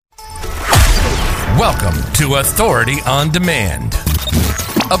Welcome to Authority on Demand,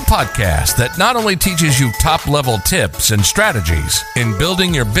 a podcast that not only teaches you top-level tips and strategies in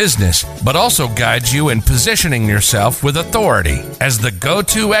building your business, but also guides you in positioning yourself with authority as the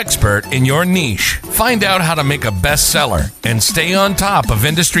go-to expert in your niche. Find out how to make a bestseller and stay on top of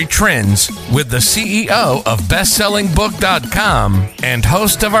industry trends with the CEO of BestsellingBook.com and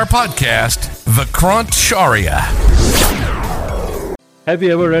host of our podcast, Vikrant. Have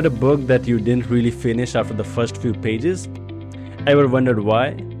you ever read a book that you didn't really finish after the first few pages? Ever wondered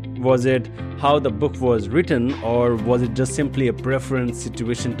why? Was it how the book was written, or was it just simply a preference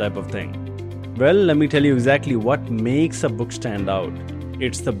situation type of thing? Well, let me tell you exactly what makes a book stand out.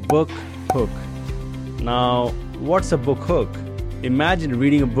 It's the book hook. Now, what's a book hook? Imagine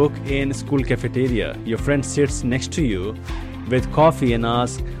reading a book in school cafeteria. Your friend sits next to you with coffee and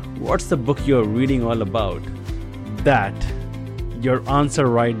asks, "What's the book you're reading all about?" That, your answer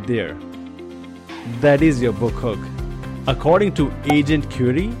right there. That is your book hook. According to Agent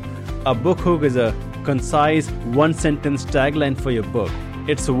Curie, a book hook is a concise one-sentence tagline for your book.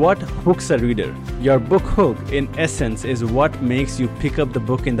 It's what hooks a reader. Your book hook, in essence, is what makes you pick up the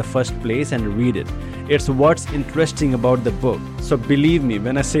book in the first place and read it. It's what's interesting about the book. So believe me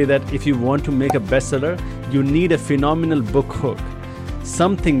when I say that if you want to make a bestseller, you need a phenomenal book hook.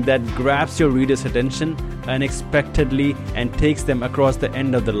 Something that grabs your reader's attention unexpectedly and takes them across the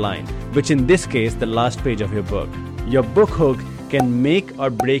end of the line, which in this case, the last page of your book. Your book hook can make or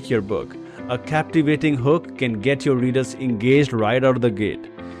break your book. A captivating hook can get your readers engaged right out of the gate.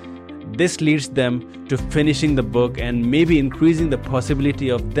 This leads them to finishing the book and maybe increasing the possibility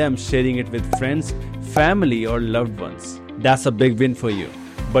of them sharing it with friends, family, or loved ones. That's a big win for you.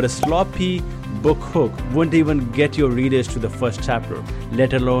 But a sloppy book hook won't even get your readers to the first chapter,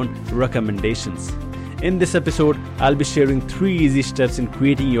 let alone recommendations. In this episode, I'll be sharing 3 easy steps in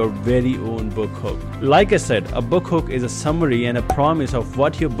creating your very own book hook. Like I said, a book hook is a summary and a promise of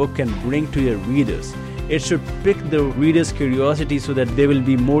what your book can bring to your readers. It should pique the reader's curiosity so that they will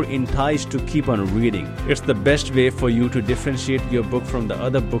be more enticed to keep on reading. It's the best way for you to differentiate your book from the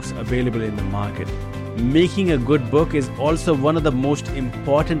other books available in the market. Making a good book is also one of the most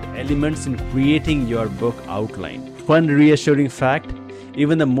important elements in creating your book outline. Fun, reassuring fact: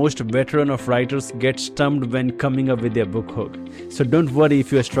 even the most veteran of writers get stumped when coming up with their book hook. So don't worry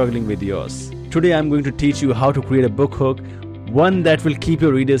if you are struggling with yours. Today I'm going to teach you how to create a book hook, one that will keep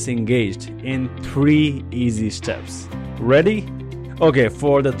your readers engaged, in 3 easy steps. Ready? Okay,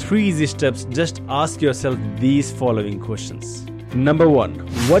 for the 3 easy steps, just ask yourself these following questions. Number 1,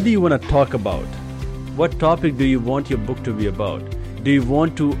 what do you want to talk about? What topic do you want your book to be about? Do you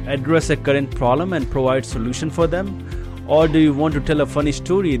want to address a current problem and provide solution for them? Or do you want to tell a funny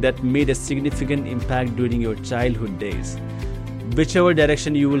story that made a significant impact during your childhood days? Whichever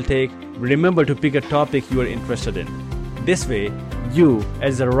direction you will take, remember to pick a topic you are interested in. This way, you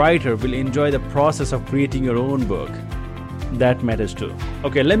as a writer will enjoy the process of creating your own book. That matters too.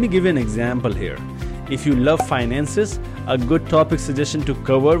 Okay, let me give you an example here. If you love finances, a good topic suggestion to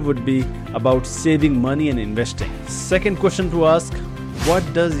cover would be about saving money and investing. Second question to ask, what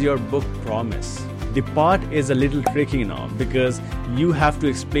does your book promise? The part is a little tricky now because you have to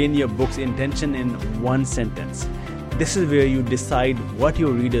explain your book's intention in 1 sentence. This is where you decide what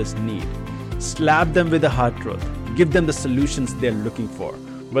your readers need. Slap them with the hard truth. Give them the solutions they're looking for.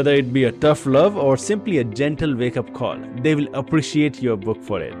 Whether it be a tough love or simply a gentle wake-up call, they will appreciate your book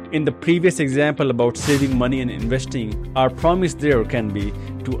for it. In the previous example about saving money and investing, our promise there can be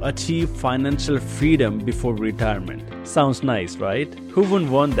to achieve financial freedom before retirement. Sounds nice, right? Who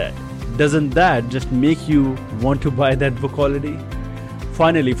wouldn't want that? Doesn't that just make you want to buy that book already?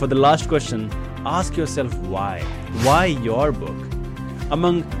 Finally, for the last question, ask yourself why. Why your book?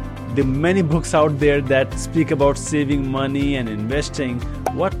 Among the many books out there that speak about saving money and investing,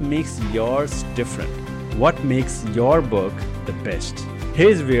 what makes yours different? What makes your book the best?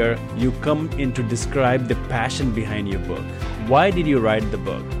 Here's where you come in to describe the passion behind your book. Why did you write the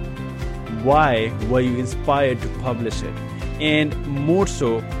book? Why were you inspired to publish it? And more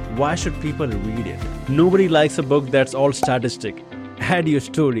so, why should people read it? Nobody likes a book that's all statistic. Add your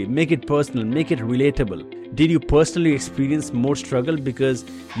story, make it personal, make it relatable. Did you personally experience more struggle because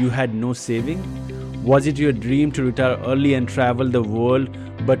you had no saving? Was it your dream to retire early and travel the world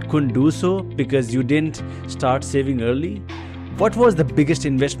but couldn't do so because you didn't start saving early? What was the biggest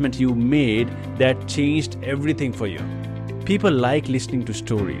investment you made that changed everything for you? People like listening to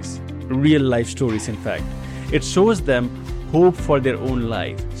stories, real life stories in fact. It shows them hope for their own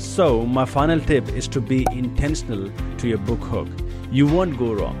life. So my final tip is to be intentional to your book hook. You won't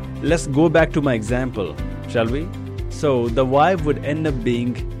go wrong. Let's go back to my example, shall we? So the why would end up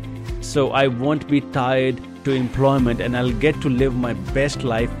being So I won't be tied to employment and I'll get to live my best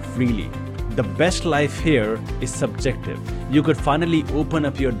life freely. The best life here is subjective. You could finally open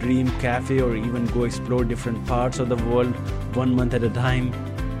up your dream cafe or even go explore different parts of the world 1 month at a time.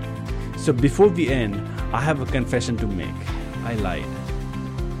 So before we end, I have a confession to make. I lied.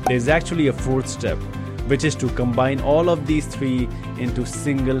 There's actually a fourth step, which is to combine all of these three into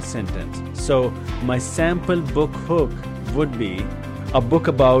single sentence. So my sample book hook would be a book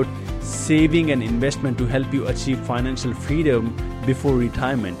about saving and investment to help you achieve financial freedom before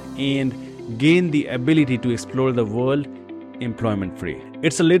retirement and gain the ability to explore the world employment free.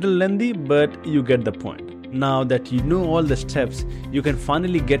 It's a little lengthy, but you get the point. Now that you know all the steps, you can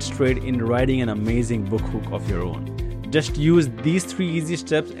finally get straight in writing an amazing book hook of your own. Just use these 3 easy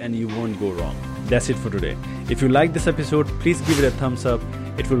steps and you won't go wrong. That's it for today. If you like this episode, please give it a thumbs up.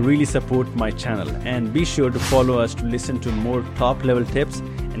 It will really support my channel. And be sure to follow us to listen to more top-level tips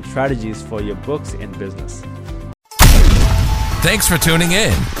and strategies for your books and business. Thanks for tuning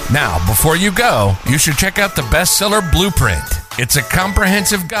in. Now, before you go, you should check out the Bestseller Blueprint. It's a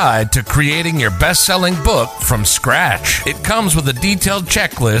comprehensive guide to creating your best-selling book from scratch. It comes with a detailed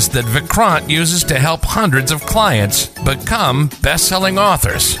checklist that Vikrant uses to help hundreds of clients become best-selling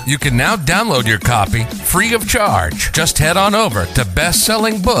authors. You can now download your copy free of charge. Just head on over to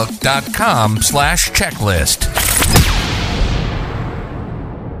bestsellingbook.com/checklist.